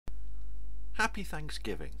Happy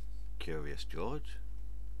Thanksgiving, Curious George.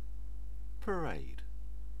 Parade.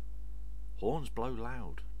 Horns blow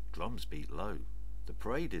loud, drums beat low. The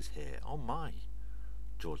parade is here, oh my!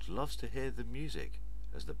 George loves to hear the music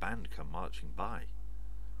as the band come marching by.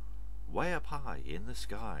 Way up high in the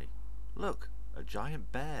sky, look, a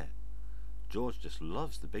giant bear. George just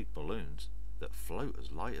loves the big balloons that float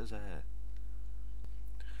as light as air.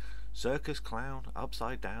 Circus clown,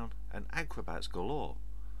 upside down, and acrobats galore.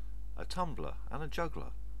 A tumbler and a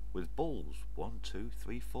juggler with balls 1, 2,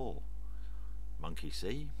 3, 4. Monkey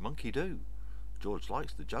see, monkey do. George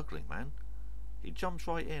likes the juggling man. He jumps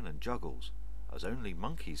right in and juggles as only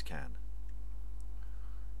monkeys can.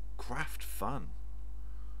 Craft fun.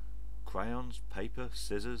 Crayons, paper,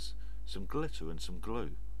 scissors, some glitter and some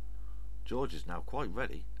glue. George is now quite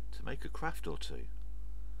ready to make a craft or two.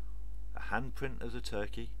 A handprint as a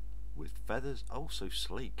turkey with feathers oh so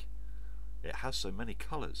sleek. It has so many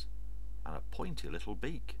colours and a pointy little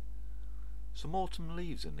beak. Some autumn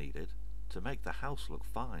leaves are needed to make the house look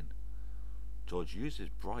fine. George uses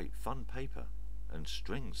bright fun paper and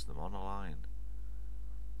strings them on a line.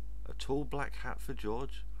 A tall black hat for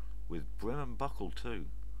George with brim and buckle too.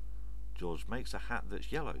 George makes a hat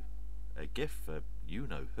that's yellow, a gift for you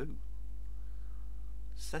know who.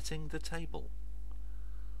 Setting the table.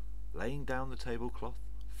 Laying down the tablecloth,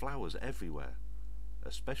 flowers everywhere,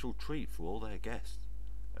 a special treat for all their guests,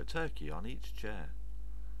 a turkey on each chair.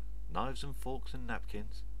 Knives and forks and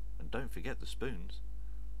napkins, and don't forget the spoons.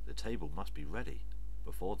 The table must be ready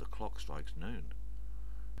before the clock strikes noon.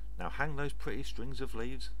 Now hang those pretty strings of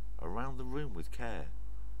leaves around the room with care.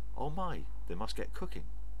 Oh my, they must get cooking.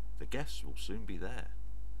 The guests will soon be there.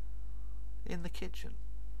 In the kitchen.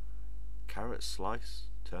 Carrots slice,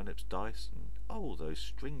 turnips dice, and oh, those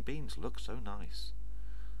string beans look so nice.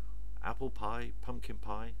 Apple pie, pumpkin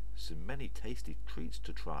pie, so many tasty treats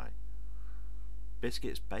to try.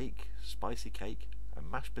 Biscuits bake, spicy cake, and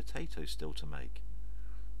mashed potatoes still to make.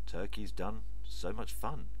 Turkey's done, so much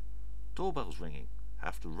fun. Doorbell's ringing,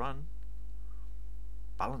 have to run.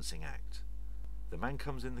 Balancing act. The man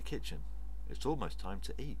comes in the kitchen, it's almost time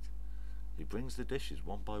to eat. He brings the dishes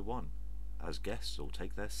one by one, as guests all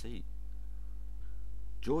take their seat.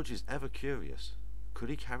 George is ever curious, could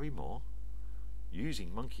he carry more?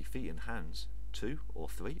 Using monkey feet and hands, 2 or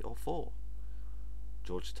 3 or 4.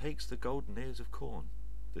 George takes the golden ears of corn,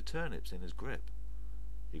 the turnips in his grip.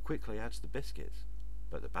 He quickly adds the biscuits,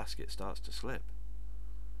 but the basket starts to slip.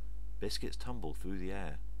 Biscuits tumble through the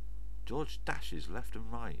air. George dashes left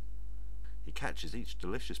and right. He catches each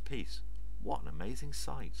delicious piece. What an amazing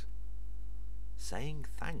sight! Saying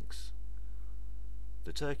thanks.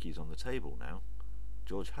 The turkey's on the table now.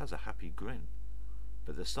 George has a happy grin,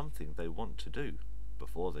 but there's something they want to do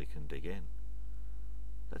before they can dig in.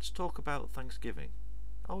 Let's talk about Thanksgiving.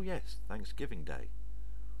 Oh yes, Thanksgiving Day.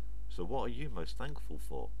 So what are you most thankful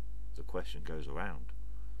for? The question goes around.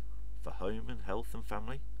 For home and health and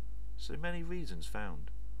family? So many reasons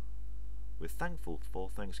found. We're thankful for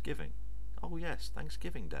Thanksgiving. Oh yes,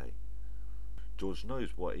 Thanksgiving Day. George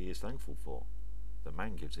knows what he is thankful for. The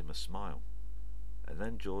man gives him a smile. And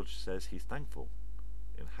then George says he's thankful,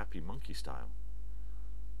 in happy monkey style.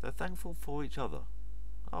 They're thankful for each other.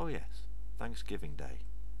 Oh yes, Thanksgiving Day.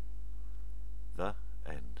 The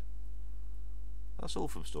end. That's all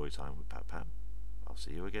from Storytime with Pap-Pap. I'll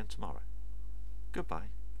see you again tomorrow. Goodbye.